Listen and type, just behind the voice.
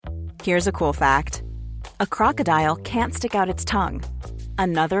Here's a cool fact. A crocodile can't stick out its tongue.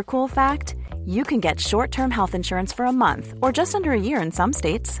 Another cool fact, you can get short-term health insurance for a month or just under a year in some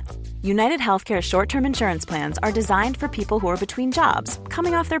states. United Healthcare short-term insurance plans are designed for people who are between jobs,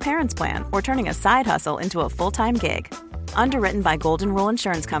 coming off their parents' plan, or turning a side hustle into a full-time gig. Underwritten by Golden Rule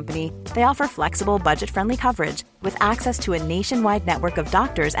Insurance Company, they offer flexible, budget-friendly coverage with access to a nationwide network of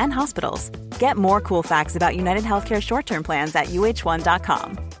doctors and hospitals. Get more cool facts about United Healthcare short-term plans at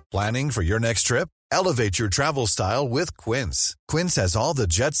uh1.com. Planning for your next trip? Elevate your travel style with Quince. Quince has all the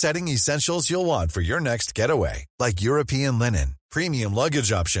jet-setting essentials you'll want for your next getaway, like European linen, premium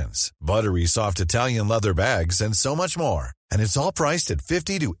luggage options, buttery soft Italian leather bags, and so much more. And it's all priced at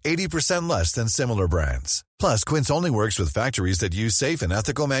 50 to 80% less than similar brands. Plus, Quince only works with factories that use safe and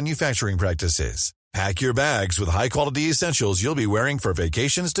ethical manufacturing practices. Pack your bags with high-quality essentials you'll be wearing for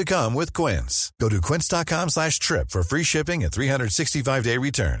vacations to come with Quince. Go to quince.com/trip for free shipping and 365-day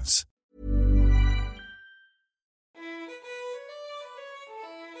returns.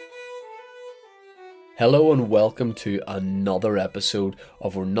 Hello and welcome to another episode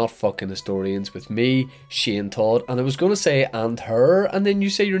of We're Not Fucking Historians with me, Shane Todd. And I was going to say and her, and then you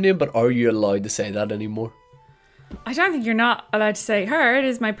say your name, but are you allowed to say that anymore? I don't think you're not allowed to say her. It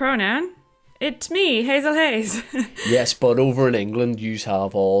is my pronoun. It's me, Hazel Hayes. Yes, but over in England, you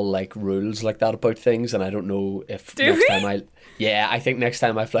have all like rules like that about things, and I don't know if I think next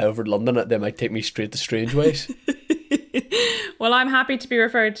time I fly over to London, they might take me straight to Strangeways. Well, I'm happy to be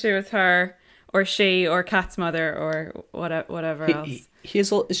referred to as her, or she, or Cat's mother, or whatever else.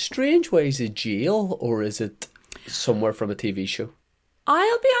 Hazel, is Strangeways a jail, or is it somewhere from a TV show?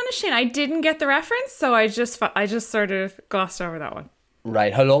 I'll be honest, Shane, I didn't get the reference, so I just sort of glossed over that one.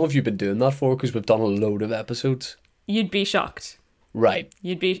 Right, how long have you been doing that for? Because we've done a load of episodes. You'd be shocked. Right.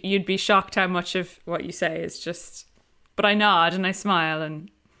 You'd be shocked how much of what you say is just... But I nod and I smile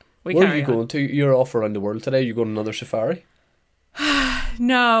and we carry on. Where are you going to? You're off around the world today. You're going on another safari?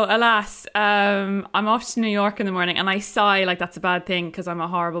 No, alas. I'm off to New York in the morning, and I sigh like that's a bad thing because I'm a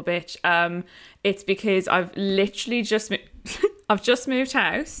horrible bitch. It's because I've literally I've just moved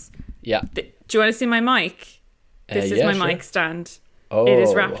house. Yeah. Do you want to see my mic? This is my mic stand. Oh, it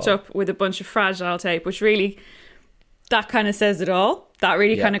is wrapped up with a bunch of fragile tape, which really, that kind of says it all. That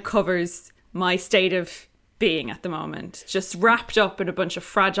really kind of covers my state of being at the moment. Just wrapped up in a bunch of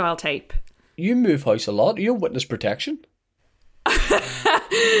fragile tape. You move house a lot. You're witness protection.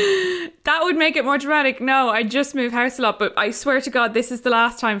 That would make it more dramatic. No, I just move house a lot, but I swear to God, this is the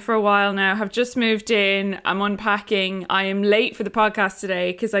last time for a while now. I've just moved in. I'm unpacking. I am late for the podcast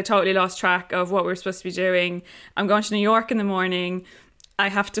today because I totally lost track of what we were supposed to be doing. I'm going to New York in the morning. I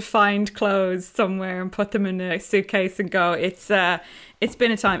have to find clothes somewhere and put them in a suitcase and go. It's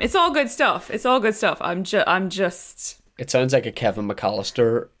been a time. It's all good stuff. I'm just. It sounds like a Kevin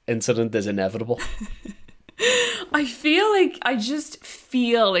McAllister incident is inevitable. I just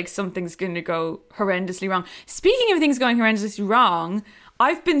feel like something's going to go horrendously wrong. Speaking of things going horrendously wrong,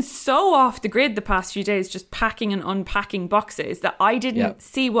 I've been so off the grid the past few days just packing and unpacking boxes that I didn't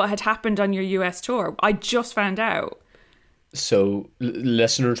see what had happened on your US tour. I just found out. So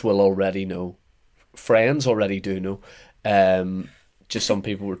listeners will already know. Friends already do know. Just some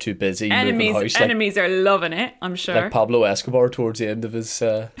people were too busy. Enemies are loving it, I'm sure. Like Pablo Escobar towards the end of his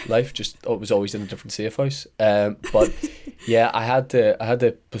life, was always in a different safe house. But yeah, I had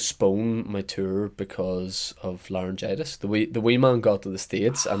to postpone my tour because of laryngitis. The wee man got to the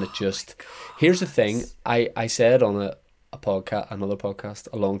States, and it just. Here's the thing: I said on another podcast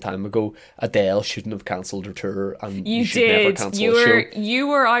a long time ago, Adele shouldn't have cancelled her tour, and you should never cancel a show. You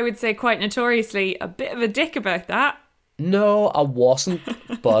were, I would say, quite notoriously a bit of a dick about that. No, I wasn't,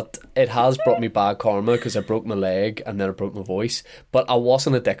 but it has brought me bad karma because I broke my leg and then I broke my voice. But I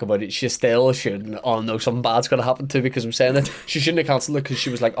wasn't a dick about it. She still shouldn't. Oh no, something bad's going to happen to me because I'm saying it. She shouldn't have cancelled it because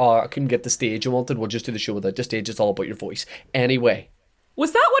she was like, oh, I couldn't get the stage I wanted. We'll just do the show without the stage. It's all about your voice. Anyway.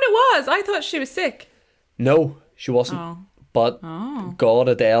 Was that what it was? I thought she was sick. No, she wasn't. Oh. But God,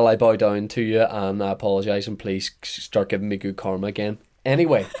 Adele, I bow down to you and I apologise, and please start giving me good karma again.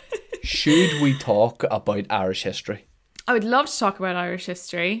 Anyway, should we talk about Irish history? I would love to talk about Irish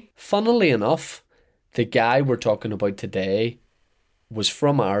history. Funnily enough, the guy we're talking about today was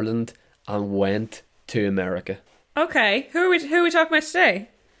from Ireland and went to America. Okay, who are we talking about today?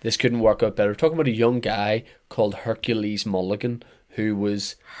 This couldn't work out better. We're talking about a young guy called Hercules Mulligan, who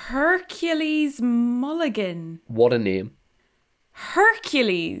was... Hercules Mulligan? What a name.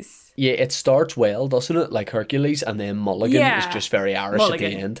 Hercules? Yeah, it starts well, doesn't it? Like Hercules, and then Mulligan is just very Irish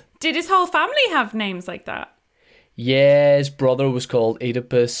Mulligan. At the end. Did his whole family have names like that? Yeah, his brother was called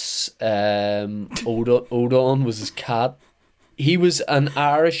Oedipus. Odon was his cat. he was an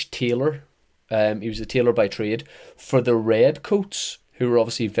Irish tailor. He was a tailor by trade for the Redcoats, who were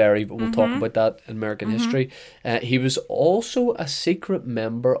obviously we'll talk about that in American history. He was also a secret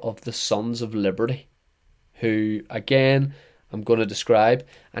member of the Sons of Liberty, who, again, I'm going to describe,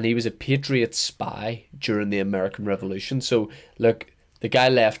 and he was a patriot spy during the American Revolution. So, look, the guy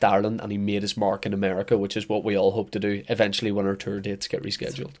left Ireland and he made his mark in America, which is what we all hope to do eventually when our tour dates get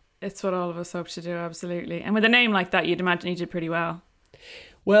rescheduled. It's what all of us hope to do, absolutely. And with a name like that, you'd imagine he did pretty well.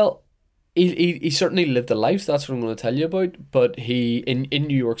 Well, he certainly lived a life, that's what I'm going to tell you about. But he, in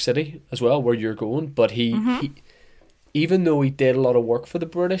New York City as well, where you're going, but he even though he did a lot of work for the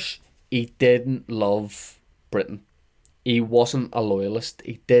British, he didn't love Britain. He wasn't a loyalist.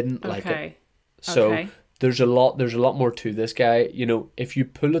 He didn't like it. So there's a lot more to this guy. You know, if you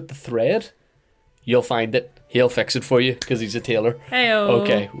pull at the thread, you'll find it. He'll fix it for you because he's a tailor. Hey-o.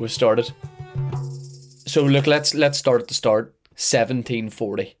 Okay, we've started. So look, let's start at the start.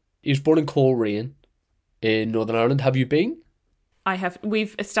 1740. He was born in Coleraine in Northern Ireland. Have you been? I have.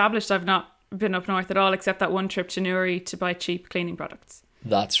 We've established I've not been up north at all, except that one trip to Newry to buy cheap cleaning products.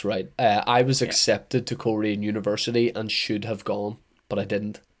 That's right. I was accepted to Coleraine University and should have gone, but I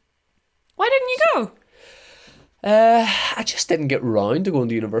didn't. Why didn't you go? I just didn't get round to going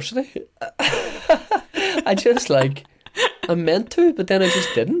to university. I meant to, but then I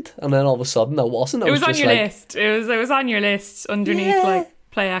just didn't, and then all of a sudden I wasn't. It was on your list. It was on your list underneath, like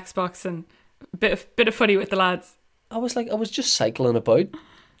play Xbox and a bit of footy with the lads. I was just cycling about,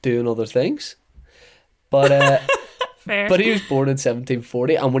 doing other things, but fair. But he was born in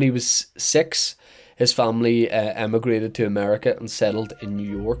 1740, and when he was 6, his family emigrated to America and settled in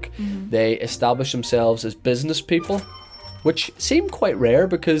New York. They established themselves as business people, which seemed quite rare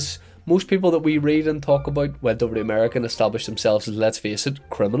because most people that we read and talk about went over to America and established themselves as, let's face it,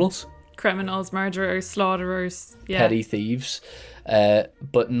 criminals. Criminals, murderers, slaughterers, petty thieves,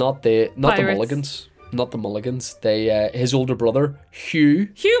 but not the Mulligans. Not the Mulligans. They his older brother Hugh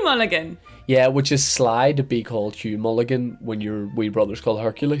Mulligan. Yeah, which is sly to be called Hugh Mulligan when your wee brother's called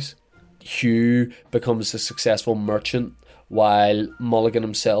Hercules. Hugh becomes a successful merchant, while Mulligan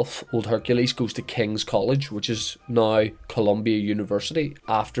himself, old Hercules, goes to King's College, which is now Columbia University.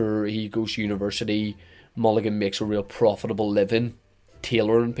 After he goes to university, Mulligan makes a real profitable living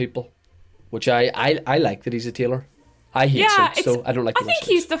tailoring people, which I like that he's a tailor. I hate suits, so I don't like. I think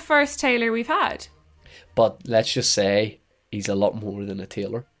he's the first tailor we've had. But let's just say he's a lot more than a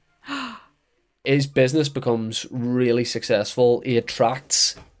tailor. His business becomes really successful. He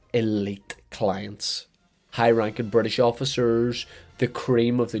attracts elite clients, high-ranking British officers, the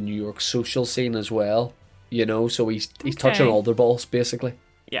cream of the New York social scene as well. You know, so he's touching all their balls basically.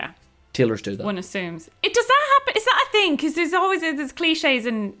 Yeah, tailors do that. One assumes. Does that happen? Is that a thing? Because there's cliches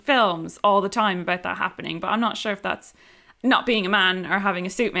in films all the time about that happening, but I'm not sure if that's not being a man or having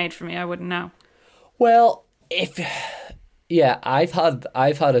a suit made for me. I wouldn't know. Well, I've had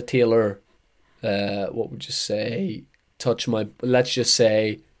a tailor. What would you say? Touch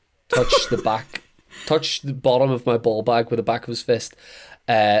the back, touch the bottom of my ball bag with the back of his fist.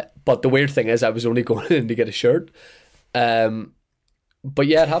 But the weird thing is, I was only going in to get a shirt. But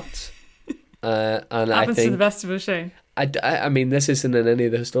yeah, it happens. And happens I think to the best of us, Shane. I mean, this isn't in any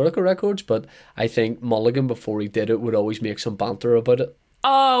of the historical records, but I think Mulligan, before he did it, would always make some banter about it.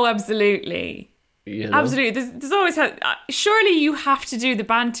 Oh, absolutely. You know? Absolutely. There's always surely you have to do the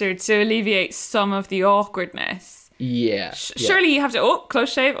banter to alleviate some of the awkwardness. Yeah. Surely you have to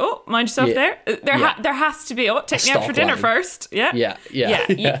close shave. Oh, mind yourself there. There has to be. Take me out for dinner first. Yeah.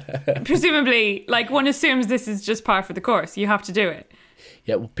 Presumably, like, one assumes this is just par for the course. You have to do it.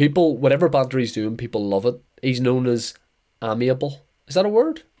 Yeah. People, whatever banter he's doing, people love it. He's known as amiable. Is that a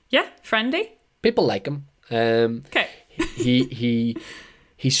word? Yeah, friendly. People like him. Okay. He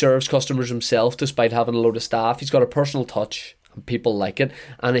serves customers himself despite having a load of staff. He's got a personal touch and people like it.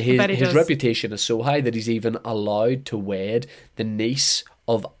 And his reputation is so high that he's even allowed to wed the niece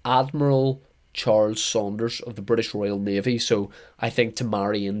of Admiral Charles Saunders of the British Royal Navy. So I think to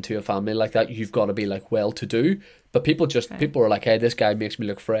marry into a family like that, you've got to be like well-to-do. But people are like, hey, this guy makes me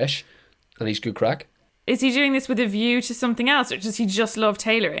look fresh and he's good crack. Is he doing this with a view to something else, or does he just love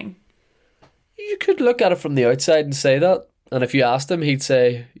tailoring? You could look at it from the outside and say that. And if you asked him, he'd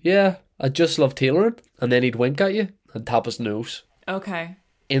say, yeah, I just love tailoring. And then he'd wink at you and tap his nose. Okay.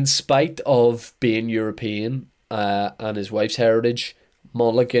 In spite of being European and his wife's heritage,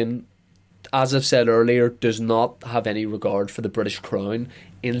 Mulligan, as I've said earlier, does not have any regard for the British crown.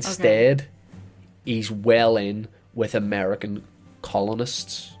 Instead, he's well in with American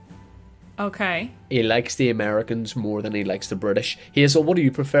colonists. Okay. He likes the Americans more than he likes the British. What do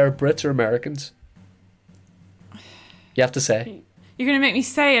you prefer, Brits or Americans? You have to say. You're going to make me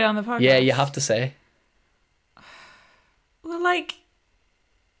say it on the podcast? Yeah, you have to say. Well, like...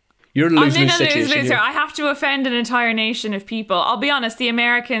 You're in a lose-lose situation. Loser. I have to offend an entire nation of people. I'll be honest, the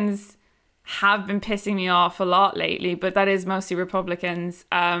Americans have been pissing me off a lot lately, but that is mostly Republicans.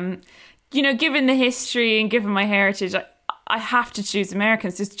 Given the history and given my heritage, I have to choose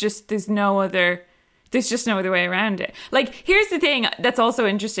Americans. There's just no other way around it. Like, here's the thing that's also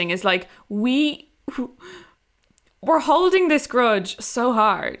interesting is like we're holding this grudge so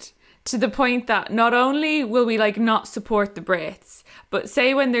hard to the point that not only will we like not support the Brits, but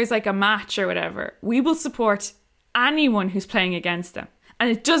say when there's like a match or whatever, we will support anyone who's playing against them. And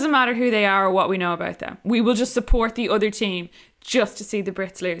it doesn't matter who they are or what we know about them. We will just support the other team just to see the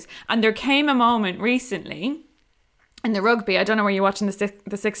Brits lose. And there came a moment recently in the rugby, I don't know where you're watching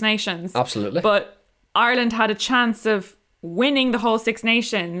the Six Nations. Absolutely. But Ireland had a chance of winning the whole Six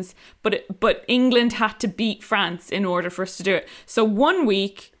Nations, but England had to beat France in order for us to do it. So one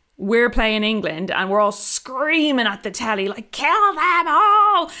week we're playing England and we're all screaming at the telly like, kill them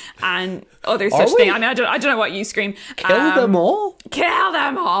all, and other such thing. I mean, I don't know what you scream. Kill them all? Kill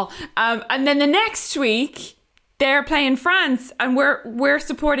them all. And then the next week they're playing France and we're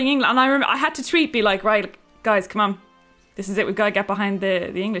supporting England. And I remember I had to tweet, be like, right, guys, come on. This is it. We've got to get behind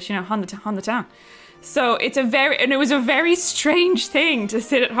the English, on the town. So it was a very strange thing to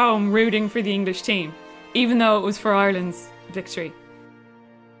sit at home rooting for the English team, even though it was for Ireland's victory.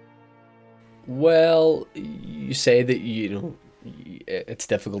 Well, you say that, it's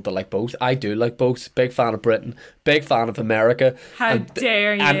difficult to like both. I do like both. Big fan of Britain, big fan of America. How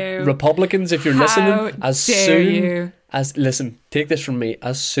dare you? And Republicans, if you're listening, listen, take this from me.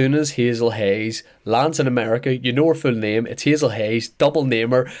 As soon as Hazel Hayes lands in America, you know her full name. It's Hazel Hayes. Double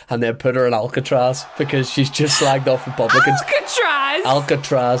name her and then put her in Alcatraz because she's just slagged off Republicans.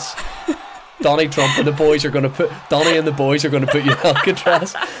 Alcatraz. Donnie and the boys are going to put you in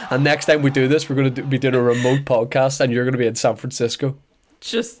Alcatraz. And next time we do this, we're going to be doing a remote podcast, and you're going to be in San Francisco.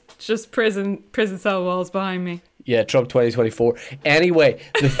 Just prison cell walls behind me. Yeah, Trump 2024. Anyway,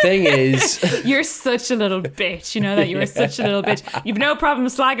 the thing is... You're such a little bitch. You know that? You're such a little bitch. You've no problem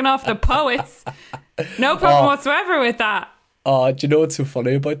slagging off the poets. No problem whatsoever with that. Do you know what's so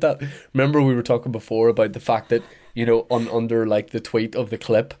funny about that? Remember we were talking before about the fact that, under like the tweet of the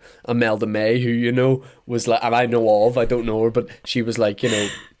clip, Imelda May, who, was like, and I don't know her, but she was like,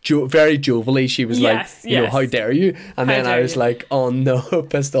 very jovially, she was yes. How dare you? And then I was like, oh no,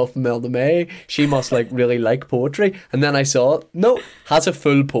 pissed off Imelda May. She must like really like poetry. And then I saw, no, has a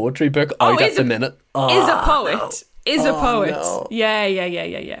full poetry book out at the minute. Is a poet. No. Is a poet. No.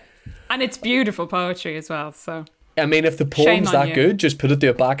 Yeah. And it's beautiful poetry as well, so... I mean, if the poem's that good, just put it to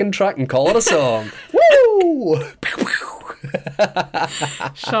a backing track and call it a song. Woo!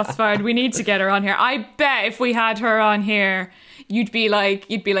 Shots fired. We need to get her on here. I bet if we had her on here, you'd be like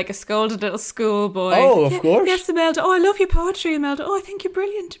a scolded little schoolboy. Oh, of course. Yes, Imelda. Oh, I love your poetry, Imelda. Oh, I think you're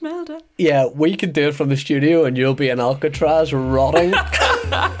brilliant, Imelda. Yeah, we can do it from the studio and you'll be in Alcatraz rotting.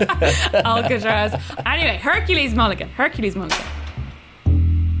 Alcatraz. Anyway, Hercules Mulligan.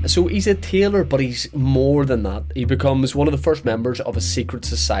 So he's a tailor, but he's more than that. He becomes one of the first members of a secret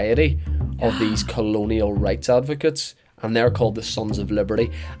society of these colonial rights advocates, and they're called the Sons of Liberty.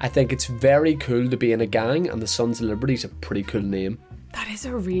 I think it's very cool to be in a gang, and the Sons of Liberty is a pretty cool name. That is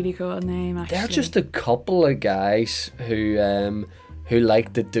a really cool name, actually. They're just a couple of guys who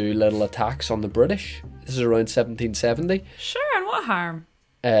like to do little attacks on the British. This is around 1770. Sure, and what harm?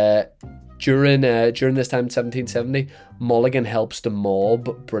 During this time, 1770, Mulligan helps to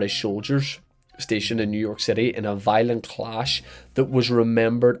mob British soldiers stationed in New York City in a violent clash that was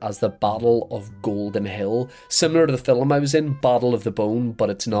remembered as the Battle of Golden Hill. Similar to the film I was in, Battle of the Bone,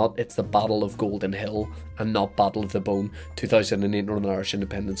 but it's not. It's the Battle of Golden Hill and not Battle of the Bone, 2008 Northern Irish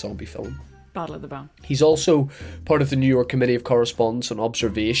independent zombie film. Battle of the Bone. He's also part of the New York Committee of Correspondence and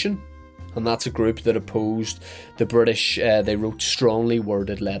Observation, and that's a group that opposed the British. They wrote strongly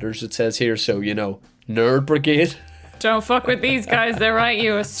worded letters, it says here, so, Nerd Brigade. Don't fuck with these guys, they write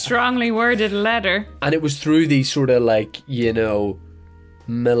you a strongly worded letter. And it was through these sort of like,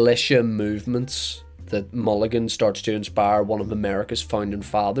 militia movements that Mulligan starts to inspire one of America's founding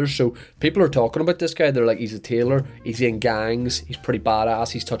fathers. So people are talking about this guy, they're like, he's a tailor, he's in gangs, he's pretty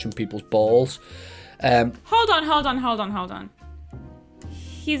badass, he's touching people's balls. Hold on.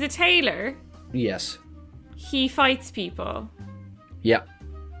 He's a tailor. Yes. He fights people. Yeah.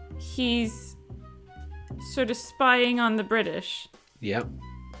 He's sort of spying on the British. Yeah.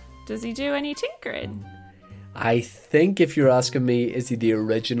 Does he do any tinkering? I think if you're asking me, is he the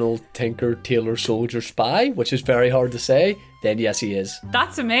original Tinker, Tailor, Soldier, Spy, which is very hard to say, then yes, he is.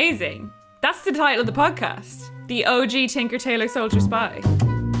 That's amazing. That's the title of the podcast. The OG Tinker Tailor Soldier Spy.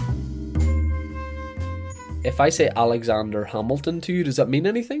 If I say Alexander Hamilton to you, does that mean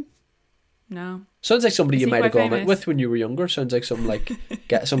anything? No. Sounds like somebody Is you he might have quite gone out famous? with when you were younger. Sounds like some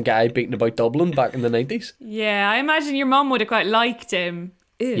get some guy beating about Dublin back in the 90s. Yeah, I imagine your mum would have quite liked him.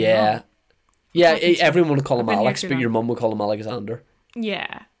 Ew, Yeah. Mum. Yeah, everyone would call him I've been here Alex, too but your long. mum would call him Alexander.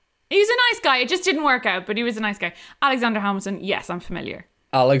 Yeah. He was a nice guy. It just didn't work out, but he was a nice guy. Alexander Hamilton, yes, I'm familiar.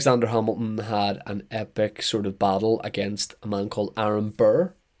 Alexander Hamilton had an epic sort of battle against a man called Aaron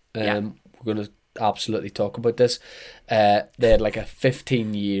Burr. Yeah. We're going to absolutely talk about this. They had like a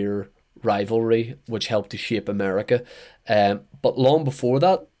 15-year rivalry which helped to shape America. But long before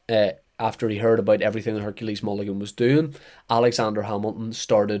that, after he heard about everything that Hercules Mulligan was doing, Alexander Hamilton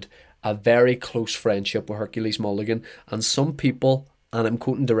started a very close friendship with Hercules Mulligan, and some people, and I'm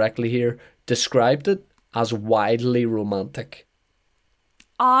quoting directly here, described it as wildly romantic.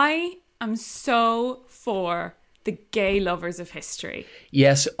 I am so for the gay lovers of history.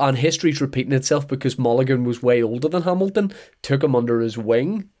 Yes, and history's repeating itself because Mulligan was way older than Hamilton, took him under his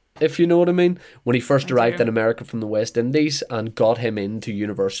wing, if you know what I mean, when he first arrived in America from the West Indies, and got him into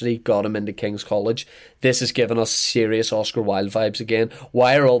university, got him into King's College. This has given us serious Oscar Wilde vibes again.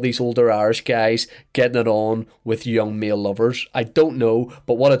 Why are all these older Irish guys getting it on with young male lovers? I don't know,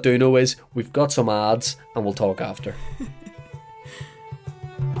 but what I do know is we've got some ads and we'll talk after.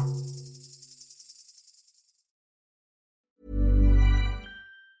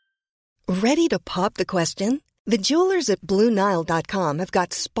 Ready to pop the question? The jewelers at BlueNile.com have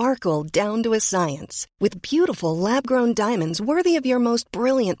got sparkle down to a science with beautiful lab-grown diamonds worthy of your most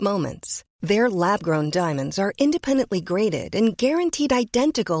brilliant moments. Their lab-grown diamonds are independently graded and guaranteed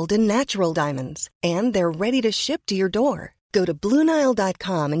identical to natural diamonds, and they're ready to ship to your door. Go to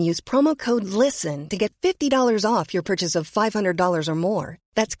BlueNile.com and use promo code LISTEN to get $50 off your purchase of $500 or more.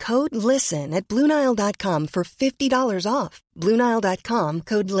 That's code LISTEN at BlueNile.com for $50 off. BlueNile.com,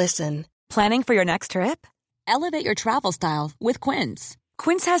 code LISTEN. Planning for your next trip? Elevate your travel style with Quince.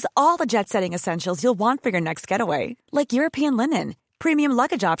 Quince has all the jet-setting essentials you'll want for your next getaway, like European linen, premium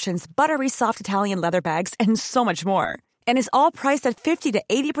luggage options, buttery soft Italian leather bags, and so much more. And is all priced at 50 to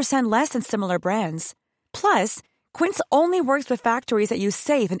 80% less than similar brands. Plus, Quince only works with factories that use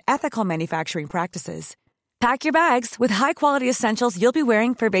safe and ethical manufacturing practices. Pack your bags with high-quality essentials you'll be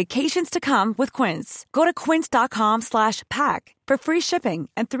wearing for vacations to come with Quince. Go to quince.com/pack for free shipping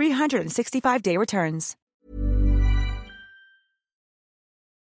and 365-day returns.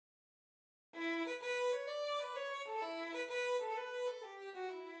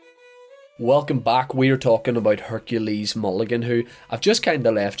 Welcome back. We are talking about Hercules Mulligan, who I've just kind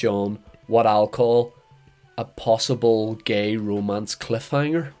of left you on what I'll call a possible gay romance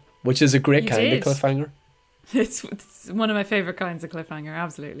cliffhanger, which is a great kind of cliffhanger. It's one of my favourite kinds of cliffhanger,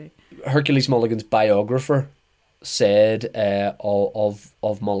 absolutely. Hercules Mulligan's biographer said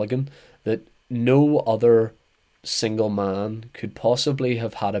of Mulligan that no other single man could possibly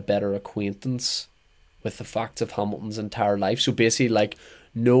have had a better acquaintance with the facts of Hamilton's entire life. So basically, like,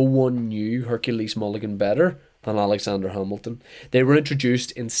 no one knew Hercules Mulligan better than Alexander Hamilton. They were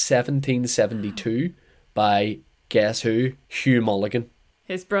introduced in 1772 by, guess who? Hugh Mulligan.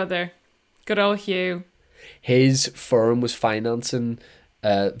 His brother. Good old Hugh. His firm was financing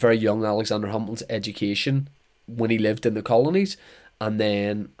very young Alexander Hamilton's education when he lived in the colonies, and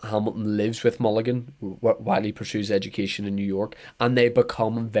then Hamilton lives with Mulligan while he pursues education in New York, and they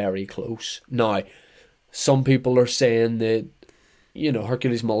become very close. Now, some people are saying that, you know,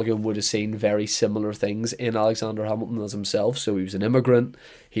 Hercules Mulligan would have seen very similar things in Alexander Hamilton as himself. So he was an immigrant.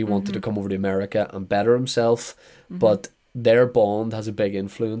 He wanted to come over to America and better himself. But their bond has a big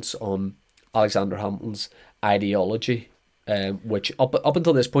influence on Alexander Hamilton's ideology, which up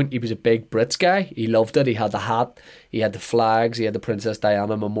until this point, he was a big Brits guy. He loved it. He had the hat, he had the flags, he had the Princess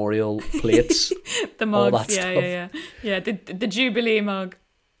Diana memorial plates, The mugs, all that stuff. Yeah, the Jubilee mug.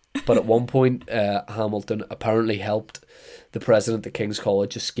 But at one point, Hamilton apparently helped the president at King's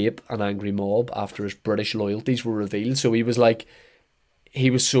College escape an angry mob after his British loyalties were revealed. So he was like, he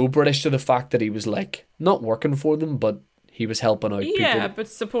was so British to the fact that he was like not working for them, but he was helping out people. Yeah, but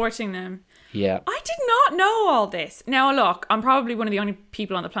supporting them. Yeah. I did not know all this. Now, look, I'm probably one of the only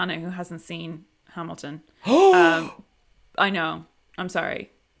people on the planet who hasn't seen Hamilton. I know. I'm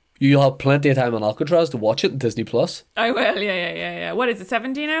sorry. You'll have plenty of time on Alcatraz to watch it on Disney Plus. I will. Yeah. What is it?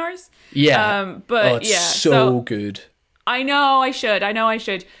 17 hours? Yeah. But it's yeah, so good. I know I should.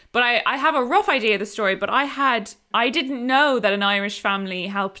 But I have a rough idea of the story, but I didn't know that an Irish family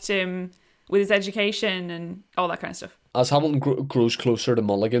helped him with his education and all that kind of stuff. As Hamilton grows closer to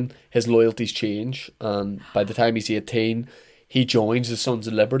Mulligan, his loyalties change, and by the time he's 18, he joins the Sons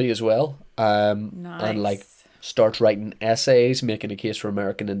of Liberty as well. Nice. And like starts writing essays, making a case for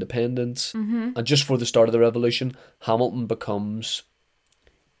American independence. And just for the start of the revolution, Hamilton becomes,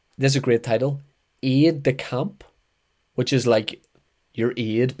 this is a great title, aide de camp, which is like your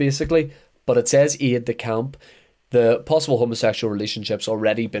aide basically, but it says aide de camp. The possible homosexual relationship's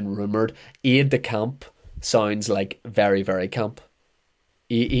already been rumoured. Aide de camp sounds like very, very camp.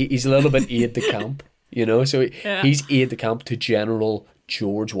 He's a little bit aide de camp, you know, so he's aide de camp to General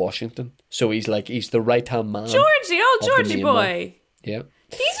George Washington. So he's the right-hand man. Georgie boy. Man. Yeah.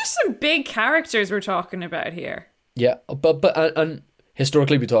 These are some big characters we're talking about here. Yeah, but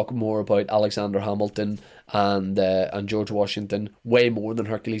historically we talk more about Alexander Hamilton and George Washington way more than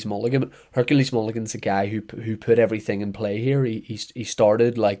Hercules Mulligan. But Hercules Mulligan's the guy who put everything in play here. He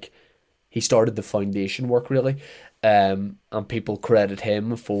started the foundation work really, and people credit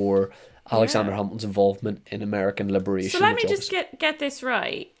him for Alexander Hamilton's involvement in American liberation. So let me just get this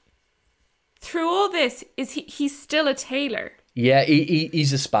right. Through all this, he's still a tailor? Yeah,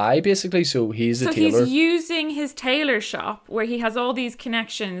 he's a spy basically. So he's a tailor. So he's using his tailor shop where he has all these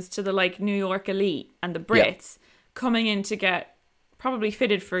connections to the like New York elite and the Brits coming in to get probably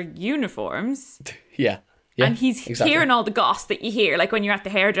fitted for uniforms. Yeah, and he's hearing all the goss that you hear, like when you're at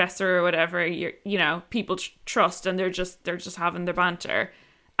the hairdresser or whatever. People trust and they're just having their banter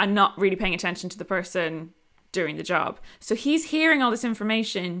and not really paying attention to the person doing the job. So he's hearing all this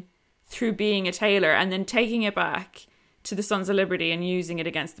information through being a tailor and then taking it back to the Sons of Liberty and using it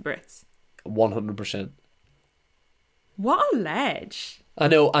against the Brits. 100%. What a ledge. I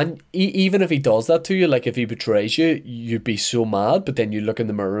know, and even if he does that to you, like if he betrays you, you'd be so mad, but then you look in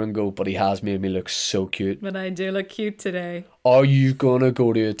the mirror and go, but he has made me look so cute. But I do look cute today. Are you going to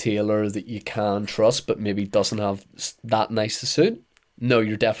go to a tailor that you can trust, but maybe doesn't have that nice a suit? No,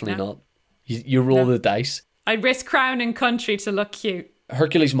 you're definitely not. You roll the dice. I'd risk crown and country to look cute.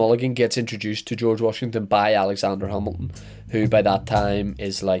 Hercules Mulligan gets introduced to George Washington by Alexander Hamilton, who by that time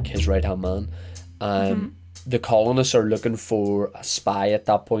is like his right-hand man. The colonists are looking for a spy at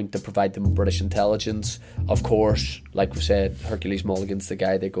that point to provide them with British intelligence. Of course, like we said, Hercules Mulligan's the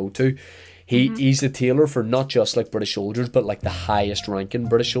guy they go to. He's a tailor for not just like British soldiers, but like the highest ranking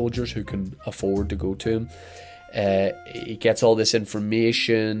British soldiers who can afford to go to him. He gets all this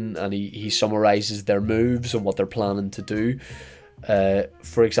information and he summarises their moves and what they're planning to do.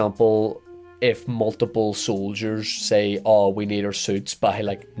 For example, if multiple soldiers say, oh, we need our suits by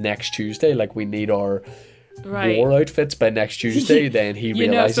like next Tuesday, like we need our war outfits by next Tuesday, then he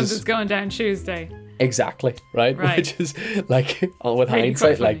realizes something's going down Tuesday. Exactly, right? Which is like, with really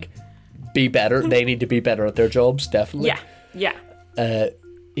hindsight, like, be better. They need to be better at their jobs, definitely. Yeah.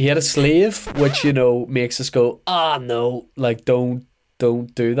 He had a slave, which, makes us go, no, like, don't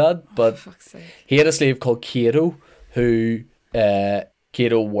do that. But he had a slave called Cato, who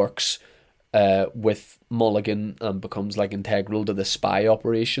Cato works with Mulligan and becomes like integral to the spy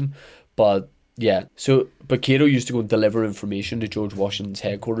operation. But Cato used to go and deliver information to George Washington's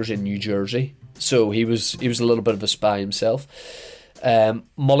headquarters in New Jersey. So he was a little bit of a spy himself.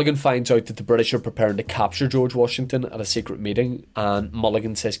 Mulligan finds out that the British are preparing to capture George Washington at a secret meeting, and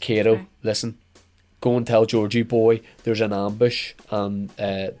Mulligan says, Cato, listen, go and tell Georgie boy there's an ambush, and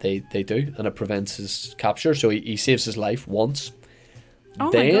they do, and it prevents his capture. So he saves his life once.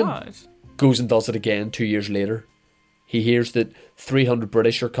 Oh then my God. Goes and does it again 2 years later. He hears that 300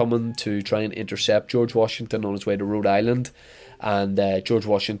 British are coming to try and intercept George Washington on his way to Rhode Island, and George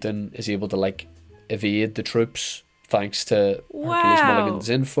Washington is able to like evade the troops thanks to Hercules Mulligan's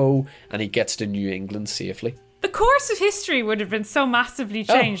info, and he gets to New England safely. The course of history would have been so massively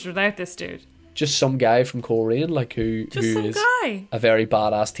changed without this dude. Just some guy from Coleraine, like who is a very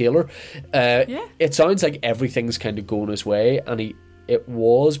badass tailor. It sounds like everything's kind of going his way, and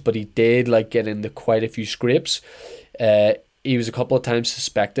but he did like get into quite a few scrapes. He was a couple of times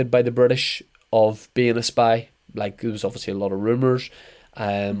suspected by the British of being a spy. Like there was obviously a lot of rumours.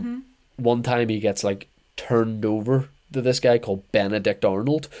 One time he gets like turned over to this guy called Benedict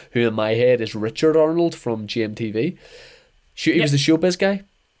Arnold, who in my head is Richard Arnold from GMTV. He was the showbiz guy.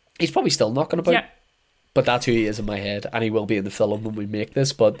 He's probably still knocking about, but that's who he is in my head, and he will be in the film when we make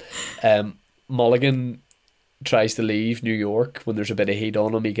this. But Mulligan tries to leave New York when there's a bit of heat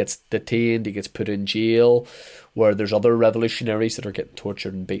on him. He gets detained, he gets put in jail, where there's other revolutionaries that are getting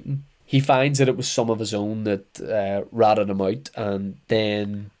tortured and beaten. He finds that it was some of his own that ratted him out, and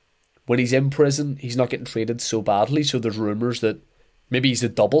then when he's in prison, he's not getting treated so badly, so there's rumours that maybe he's a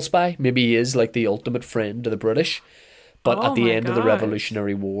double spy, maybe he is like the ultimate friend to the British. But at the end of the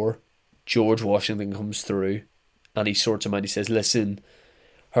Revolutionary War, George Washington comes through and he sorts him out. He says, listen,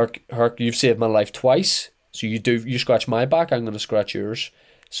 Herc, you've saved my life twice, so you scratch my back, I'm going to scratch yours.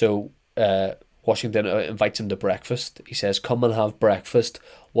 So Washington invites him to breakfast. He says, "Come and have breakfast.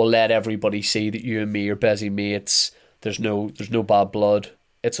 We'll let everybody see that you and me are busy mates. There's no bad blood.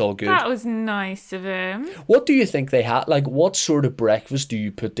 It's all good." That was nice of him. What do you think they had? Like, what sort of breakfast do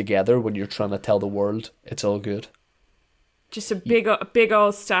you put together when you're trying to tell the world it's all good? Just a big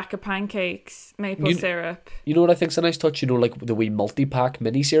old stack of pancakes, maple syrup. You know what I think's a nice touch? You know, like the wee multi-pack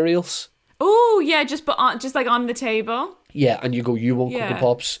mini cereals. Oh yeah, just like on the table. Yeah, and you go, you want Yeah. Cocoa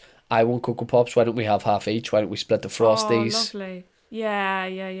Pops, I want Cocoa Pops. Why don't we have half each? Why don't we split the Frosties? Oh, lovely. Yeah.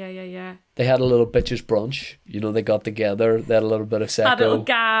 They had a little bitches brunch. You know, they got together. They had a little bit of Secco. Had a little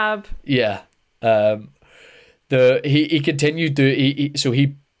gab. Yeah. He continued to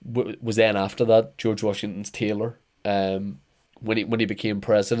he was then after that George Washington's tailor. When he became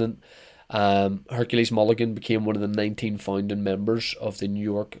president, Hercules Mulligan became one of the 19 founding members of the New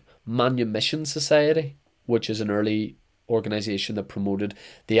York Manumission Society, which is an early organization that promoted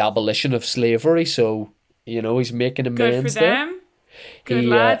the abolition of slavery. So, you know, he's making amends. Good for them. Good He,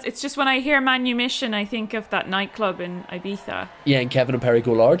 lads. It's just when I hear Manumission, I think of that nightclub in Ibiza. Yeah, and Kevin and Perry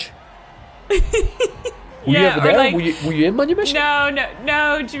Go Large. Were you Yeah, ever or there? like- Were you in Manumission?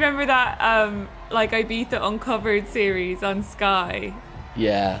 No. Do you remember that like Ibiza Uncovered series on Sky?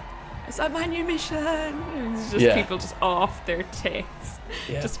 Yeah. It's like Manumission. It's just Yeah. people just off their tits.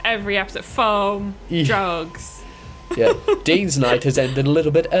 Yeah. Just every episode. Foam, Yeah. drugs. Yeah. Dean's night has ended a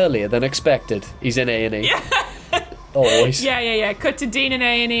little bit earlier than expected. He's in A&E. Always. Yeah. Cut to Dean and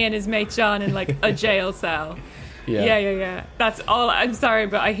A&E and his mate John in like a jail cell. Yeah. Yeah. That's all. I'm sorry,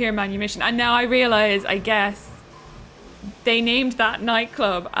 but I hear Manumission. And now I realise, I guess, they named that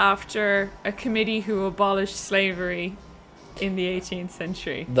nightclub after a committee who abolished slavery in the 18th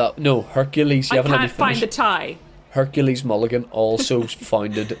century. No, Hercules. You I haven't let me can't find finish. the tie. Hercules Mulligan also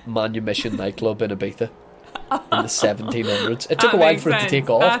founded Manumission nightclub in Ibiza in the 1700s. It took That a while makes for it to sense. take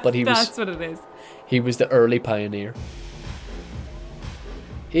off, but that's what it is. he was the early pioneer.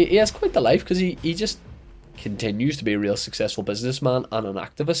 He has quite the life because he just continues to be a real successful businessman and an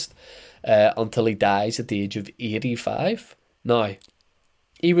activist until he dies at the age of 85. Now,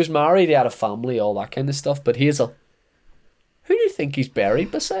 he was married, he had a family, all that kind of stuff, but Hazel, who do you think he's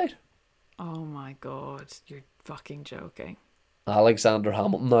buried beside? Oh my god, you're fucking joking. Alexander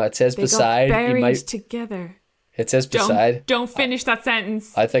Hamilton. Now, it says They beside. got buried He might, together. it says beside. Don't finish that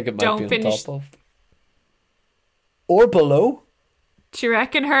sentence. I think it might Don't be on finish. top of. Or below. Do you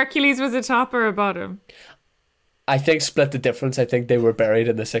reckon Hercules was a top or a bottom? I think split the difference. I think they were buried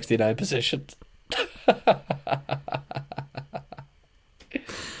in the 69 position.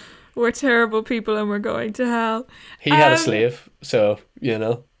 We're terrible people and we're going to hell. He had a slave, so, you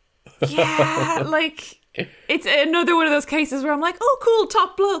know. Yeah, like, it's another one of those cases where I'm like, oh, cool,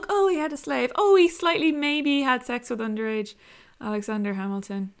 top bloke. Oh, he had a slave. Oh, he slightly maybe had sex with underage Alexander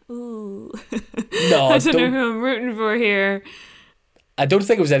Hamilton. Ooh. No, I don't know who I'm rooting for here. I don't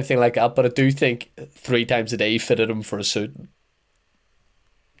think it was anything like that, but I do think 3 times a day fitted him for a suit.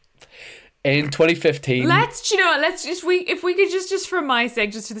 In 2015, if we could just for my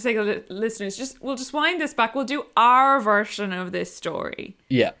sake, just for the sake of the listeners, we'll just wind this back. We'll do our version of this story.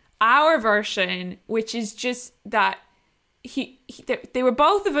 yeah, Our version, which is just that they were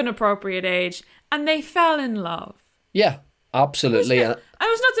both of an appropriate age and they fell in love. yeah, absolutely. And there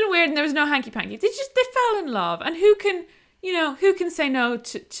was nothing weird and there was no hanky panky. They fell in love, and who can say no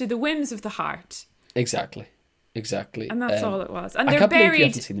to the whims of the heart? Exactly. And that's all it was. And I they're can't believe you buried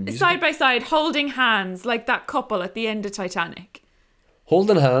haven't seen the musical. side by side, holding hands like that couple at the end of Titanic.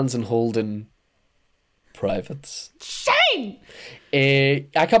 Holding hands and holding privates. Shame!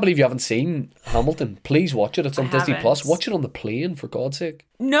 I can't believe you haven't seen Hamilton. Please watch it. It's on Disney haven't. Plus. Watch it on the plane, for God's sake.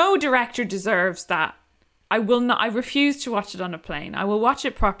 No director deserves that. I will not. I refuse to watch it on a plane. I will watch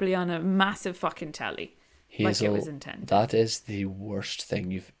it properly on a massive fucking telly. Hazel, like it was intended. that is the worst thing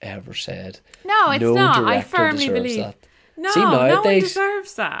you've ever said. No, it's not. I director firmly deserves believe. that. No, See, no one nowadays-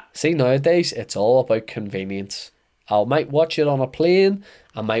 deserves that. See, nowadays, it's all about convenience. I might watch it on a plane.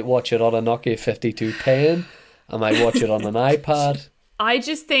 I might watch it on a Nokia 5210. I might watch it on an iPad. I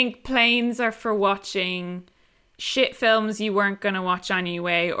just think planes are for watching shit films you weren't going to watch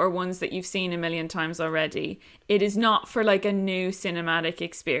anyway, or ones that you've seen a million times already. It is not for like a new cinematic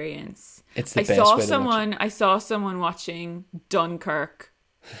experience. It's the I best saw way to watch it. I saw someone watching Dunkirk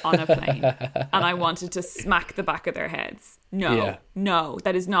on a plane and I wanted to smack the back of their heads. No,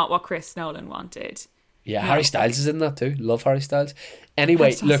 that is not what Chris Nolan wanted. Yeah, Harry Styles is in that too. Love Harry Styles.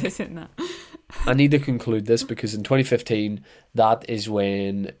 Anyway, look, Isn't that? I need to conclude this because in 2015, that is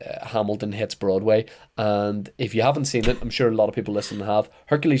when Hamilton hits Broadway. And if you haven't seen it, I'm sure a lot of people listening have.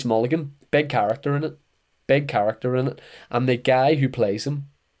 Hercules Mulligan, big character in it. And the guy who plays him,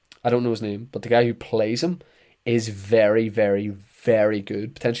 I don't know his name, but the guy who plays him is very, very, very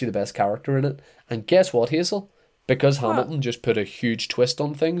good. Potentially the best character in it. And guess what, Hazel? Because Hamilton just put a huge twist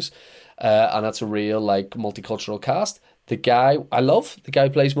on things, and that's a real like multicultural cast. The guy who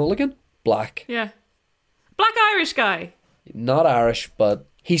plays Mulligan, black. Yeah. Black Irish guy. Not Irish, but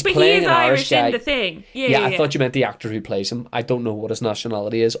he's But playing he is an Irish Irish guy. in the thing. Yeah, I thought you meant the actor who plays him. I don't know what his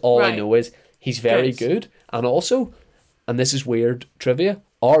nationality is. All I Right. know is he's very good. And also, and this is weird trivia,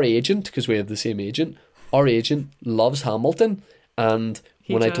 our agent, because we have the same agent, our agent loves Hamilton. And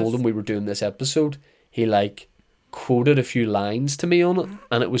when I told him we were doing this episode, he like quoted a few lines to me on it,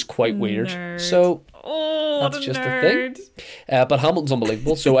 and it was quite weird. Nerd. So Oh, that's the just nerd. a thing. But Hamilton's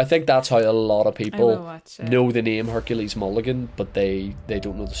unbelievable. So I think that's how a lot of I will people watch it. know the name Hercules Mulligan, but they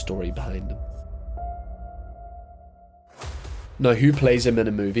don't know the story behind him. Now, who plays him in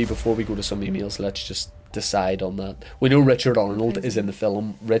a movie? Before we go to some emails, let's just decide on that. We know Richard Arnold is in the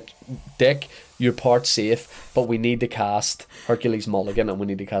film. Dick, your part's safe, but we need to cast Hercules Mulligan and we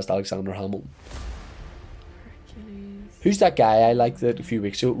need to cast Alexander Hamilton. Who's that guy I liked a few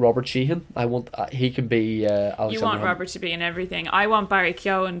weeks ago? Robert Sheehan. I want he can be Alexander. You want Hamilton. Robert to be in everything. I want Barry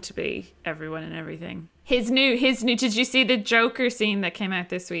Keoghan to be everyone and everything. His new. Did you see the Joker scene that came out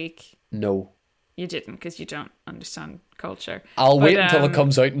this week? No. You didn't, because you don't understand culture. I'll But, wait until it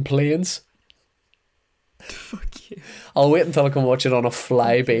comes out in planes. Fuck you. I'll wait until I can watch it on a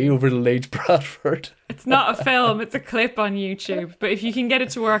flyby over to Leeds Bradford. It's not a film, it's a clip on YouTube. But if you can get it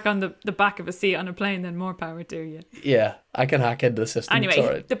to work on the back of a seat on a plane, then more power to you. Yeah, I can hack into the system. Anyway, it's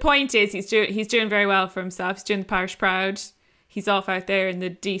all right. the point is he's doing very well for himself. He's doing the parish proud. He's off out there in the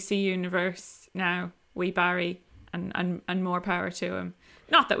DC universe now. Wee Barry, and more power to him.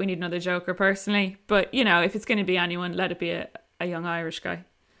 Not that we need another Joker personally, but you know, if it's going to be anyone, let it be a young Irish guy.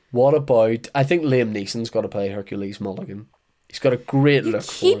 What about? I think Liam Neeson's got to play Hercules Mulligan. He's got a great look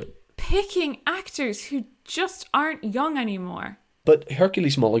for Keep it. picking actors who just aren't young anymore. But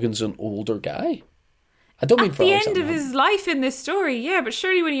Hercules Mulligan's an older guy. I don't mean At for the Alexander end of his life in this story, yeah, but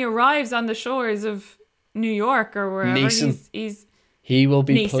surely when he arrives on the shores of New York or wherever, Neeson. he's He will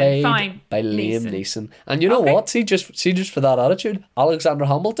be Neeson, played fine. by Liam Neeson. Neeson. And you know Okay. what? See just for that attitude, Alexander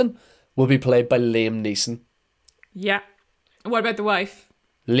Hamilton will be played by Liam Neeson. yeah. What about the wife?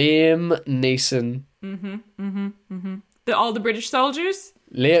 Liam Neeson. All the British soldiers?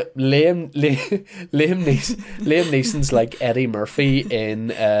 Liam Neeson's like Eddie Murphy in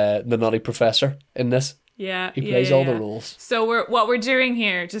The Nutty Professor in this. Yeah, He plays all the roles. So what we're doing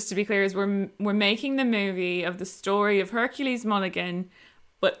here, just to be clear, is we're making the movie of the story of Hercules Mulligan,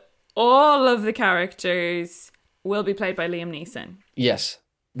 but all of the characters will be played by Liam Neeson. Yes.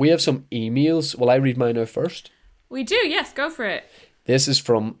 We have some emails. Will I read mine out first? We do, yes, go for it. This is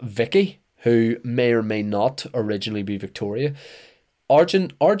from Vicky, who may or may not originally be Victoria.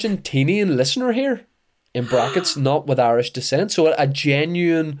 Argentinian listener here, in brackets, not with Irish descent. So a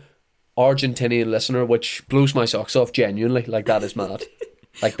genuine Argentinian listener, which blows my socks off genuinely. Like, that is mad.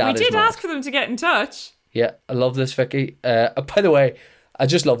 Like, that We is did mad. ask for them to get in touch. Yeah, I love this, Vicky. By the way, I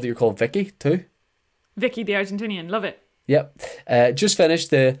just love that you're called Vicky, too. Vicky the Argentinian, love it. Yep. Just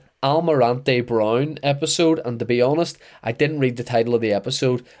finished the Almirante Brown episode, and to be honest, I didn't read the title of the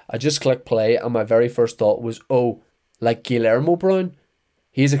episode. I just clicked play, and my very first thought was, oh, like Guillermo Brown?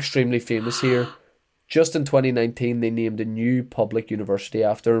 He's extremely famous here. Just in 2019, they named a new public university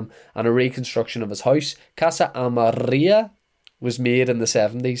after him, and a reconstruction of his house, Casa Amarilla, was made in the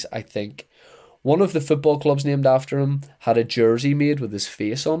 70s, I think. One of the football clubs named after him had a jersey made with his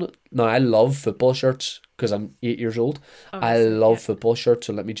face on it. Now, I love football shirts because I'm 8 years old. I love football shirts,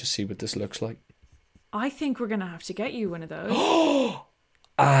 so let me just see what this looks like. I think we're going to have to get you one of those.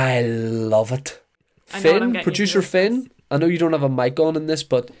 I love it. I know what I'm Finn, getting producer you for Finn, I know you don't have a mic on in this,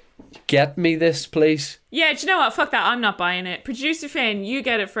 but get me this, please. Yeah, do you know what? Fuck that. I'm not buying it. Producer Finn, you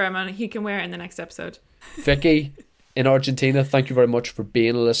get it for him and he can wear it in the next episode. Vicky in Argentina, thank you very much for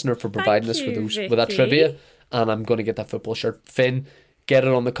being a listener, for providing us with you, with that Vicky. trivia. And I'm going to get that football shirt. Finn, get it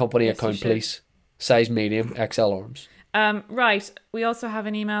on the company Yes, you account, should. please. Size medium, XL arms. Right. We also have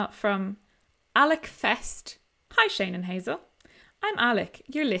an email from Alec Fest. Hi, Shane and Hazel. I'm Alec,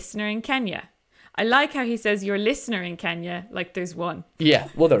 your listener in Kenya. I like how he says your listener in Kenya, like there's one. Yeah,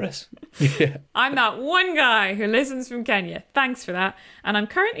 well, there is. Yeah. I'm that one guy who listens from Kenya. Thanks for that. And I'm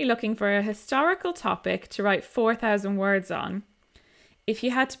currently looking for a historical topic to write 4,000 words on. If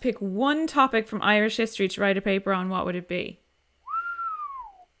you had to pick one topic from Irish history to write a paper on, what would it be?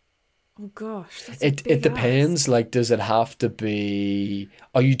 Oh gosh, that's a It big depends. ask. Like, does it have to be?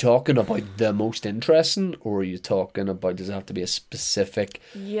 Are you talking about the most interesting, or are you talking about? Does it have to be a specific?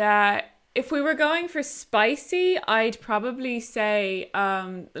 Yeah, If we were going for spicy, I'd probably say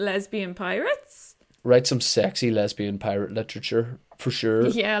lesbian pirates. Write some sexy lesbian pirate literature, for sure.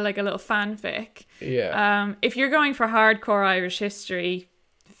 Yeah, like a little fanfic. Yeah. If you're going for hardcore Irish history,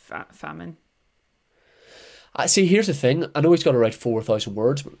 famine. See, here's the thing. I know he's got to write 4,000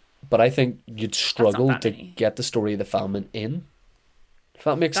 words, but I think you'd struggle that to many. get the story of the famine in. If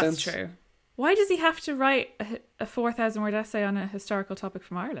that makes sense. That's true. Why does he have to write a 4,000-word essay on a historical topic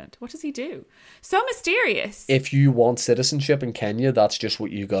from Ireland? What does he do? So mysterious. If you want citizenship in Kenya, that's just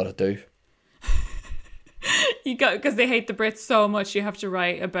what you got to do. You got, because they hate the Brits so much, you have to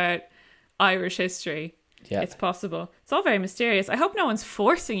write about Irish history. Yeah. It's possible. It's all very mysterious. I hope no one's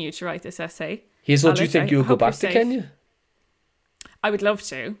forcing you to write this essay. Hazel, do you Alex, think I you'll go hope back you're to safe. Kenya? I would love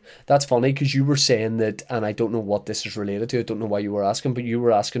to. That's funny because you were saying that, and I don't know what this is related to. I don't know why you were asking, but you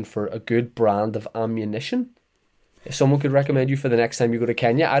were asking for a good brand of ammunition. If someone could recommend you for the next time you go to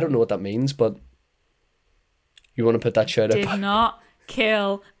Kenya, I don't know what that means, but you want to put that shout Did out. not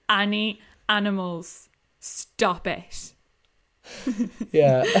kill any animals. Stop it.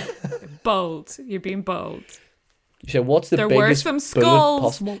 Yeah. Bold. You're being bold. You said, what's the There were biggest some bullet skulls.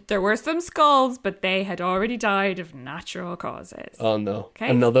 possible? There were some skulls, but they had already died of natural causes. Oh no. Okay.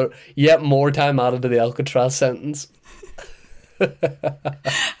 Another, yet more time added to the Alcatraz sentence. How long am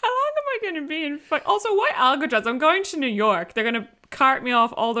I going to be in fight? Also, why Alcatraz? I'm going to New York. They're going to cart me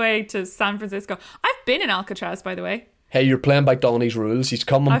off all the way to San Francisco. I've been in Alcatraz, by the way. Hey, you're playing by Donnie's rules. He's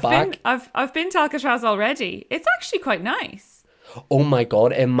coming back. I've been to Alcatraz already. It's actually quite nice. Oh my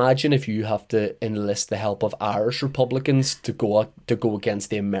God! Imagine if you have to enlist the help of Irish Republicans to go against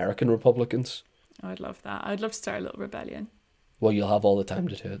the American Republicans. Oh, I'd love that. I'd love to start a little rebellion. Well, you'll have all the time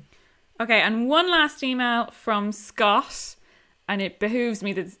to do it. Okay, and one last email from Scott, and it behooves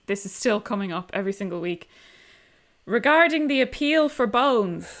me that this is still coming up every single week. Regarding the appeal for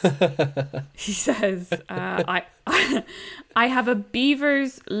bones, he says, I have a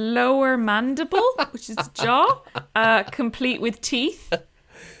beaver's lower mandible, which is jaw, complete with teeth.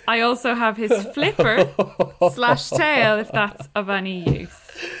 I also have his flipper / tail, if that's of any use.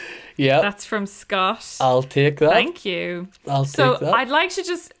 Yeah. That's from Scott. I'll take that. Thank you. I'll so take that. I'd like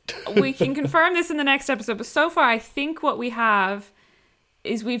to we can confirm this in the next episode, but so far I think what we have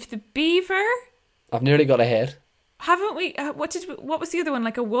is we've the beaver. I've nearly got a head. Haven't we? What was the other one?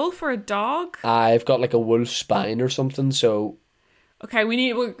 Like a wolf or a dog? I've got like a wolf spine or something, so... Okay,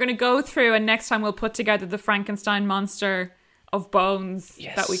 we're going to go through, and next time we'll put together the Frankenstein monster of bones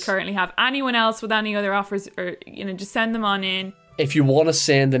that we currently have. Anyone else with any other offers, or just send them on in. If you want to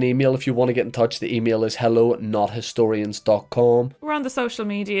send an email, if you want to get in touch, the email is hello@nothistorians.com. We're on the social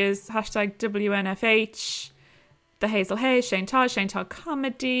medias, #WNFH. The Hazel Hayes, Shane Todd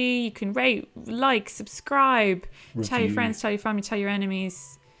Comedy. You can rate, like, subscribe, tell your friends, tell your family, tell your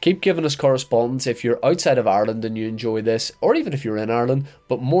enemies. Keep giving us correspondence if you're outside of Ireland and you enjoy this, or even if you're in Ireland,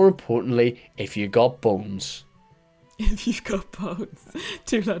 but more importantly, if you got bones. If you've got bones,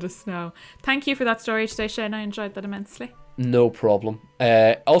 do let us know. Thank you for that story today, Shane. I enjoyed that immensely. No problem.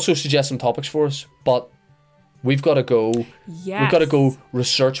 Also suggest some topics for us, but we've got to go. Yes. We've got to go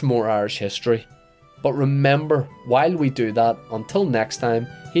research more Irish history. But remember, while we do that, until next time,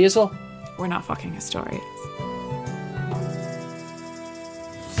 Hazel, we're not fucking historians.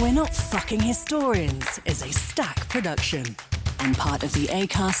 We're Not Fucking Historians is a Stack production and part of the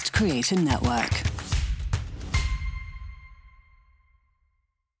Acast Creator Network.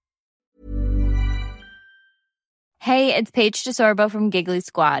 Hey, it's Paige DeSorbo from Giggly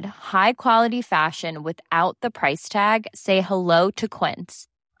Squad. High quality fashion without the price tag. Say hello to Quince.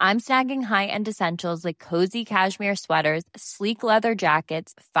 I'm snagging high-end essentials like cozy cashmere sweaters, sleek leather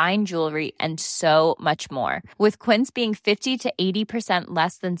jackets, fine jewelry, and so much more. With Quince being 50 to 80%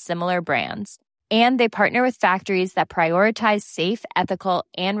 less than similar brands. And they partner with factories that prioritize safe, ethical,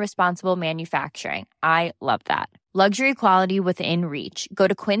 and responsible manufacturing. I love that. Luxury quality within reach. Go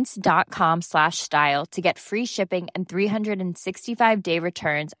to quince.com/style to get free shipping and 365-day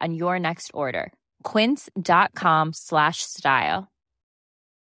returns on your next order. Quince.com/style.